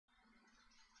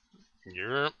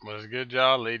Europe, what's good,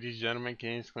 y'all? Ladies, gentlemen,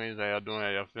 kings, queens, how y'all doing? How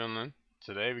y'all feeling?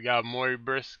 Today we got Mori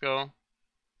Briscoe,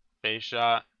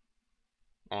 FaceShot,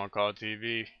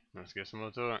 OnCallTV. Let's get some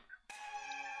more to it.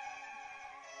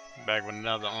 Back with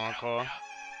another on-call.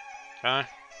 Okay?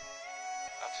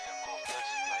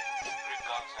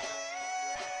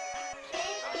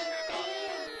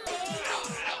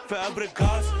 Forever the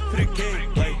gods for the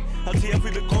game, like LTF, we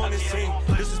been going insane.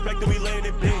 Disrespect that we laying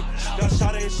in pain. Got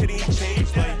shot at and shit ain't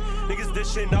changed, like niggas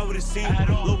this shit not with a scene.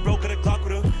 Lil' bro got a clock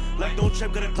with him, like don't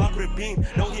trip, got a clock with a beam.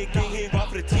 No, he ain't king, he ain't rock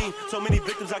for the team. So many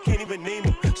victims, I can't even name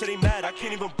them. So they mad, I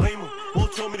can't even blame them. Will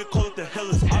told me to call it the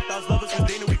Hillers. Opt-outs lovers, cause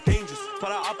they know we dangerous.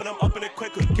 But I op and I'm up in it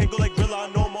quicker. Can't go like Grilla,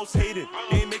 I know I'm most hated.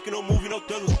 They ain't making no movie, no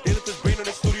thriller. They left his brain on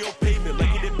the studio pavement, like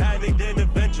he did bad, they didn't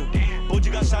avenge him.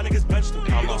 Boji got shot, niggas benched him.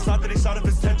 He gon' stop that they shot of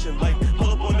his tension, like pull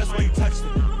up on, that's why you touched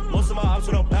it. Most of my ops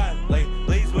went out bad, like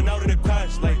Blaze went out in a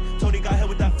crash, like Tony got hit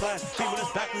with that flash. He with his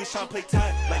back when he tryna play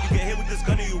tag, like you get hit with this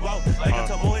gun and you out. Like I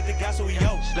tell Mo hit the gas when we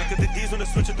out. Like if the D's wanna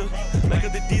switch at the, like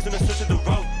if the D's wanna switch at the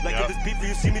route. Like if it's beef for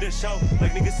you see me to shout.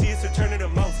 Like niggas see us and turn in the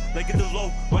mouth. Like get the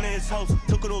low, run in his house.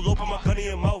 Took it all low, put my gun in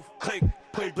your mouth. Click.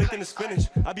 Putting Blake in the spinach.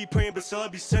 I be praying, but still I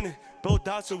be sinning. Bro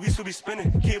died, so we still be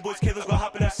spinning. Kid boys, kids, let's go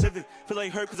hop in that Civic. Feel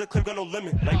like hurt, cause the clip got no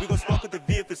limit. Like we gon' spark with the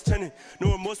V if it's tinted.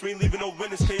 No remorse, we ain't leaving no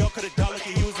witness. KO could've died like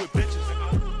he was with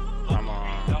bitches. Come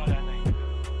on.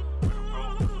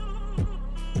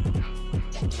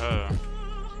 Damn.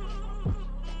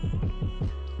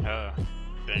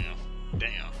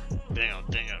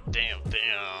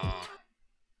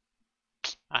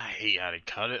 I hate how they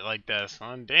cut it like that,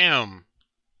 son. Damn.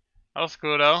 That was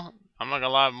cool though. I'm not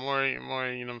gonna lie, more, you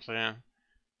know what I'm saying?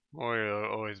 Mori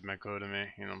always been cool to me,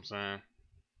 you know what I'm saying?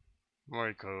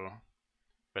 Mori cool.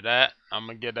 For that, I'm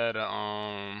gonna get that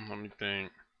let me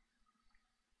think.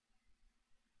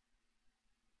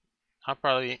 I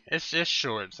probably it's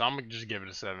short, so I'm gonna just give it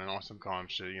a 7 on some calm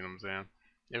shit, you know what I'm saying?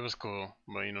 It was cool,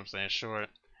 but you know what I'm saying, short,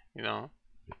 you know.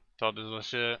 Talked this little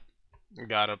shit,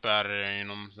 got up out of there, you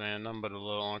know what I'm saying? Nothing but a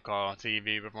little on-call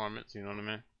TV performance, you know what I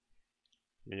mean?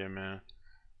 Yeah, man.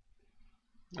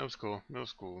 It was cool.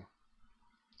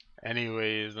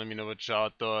 Anyways, let me know what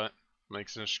y'all thought. Like,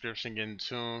 subscription, get in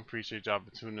tune. Appreciate y'all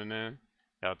for tuning in.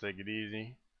 Y'all take it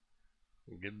easy.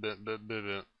 Good bit.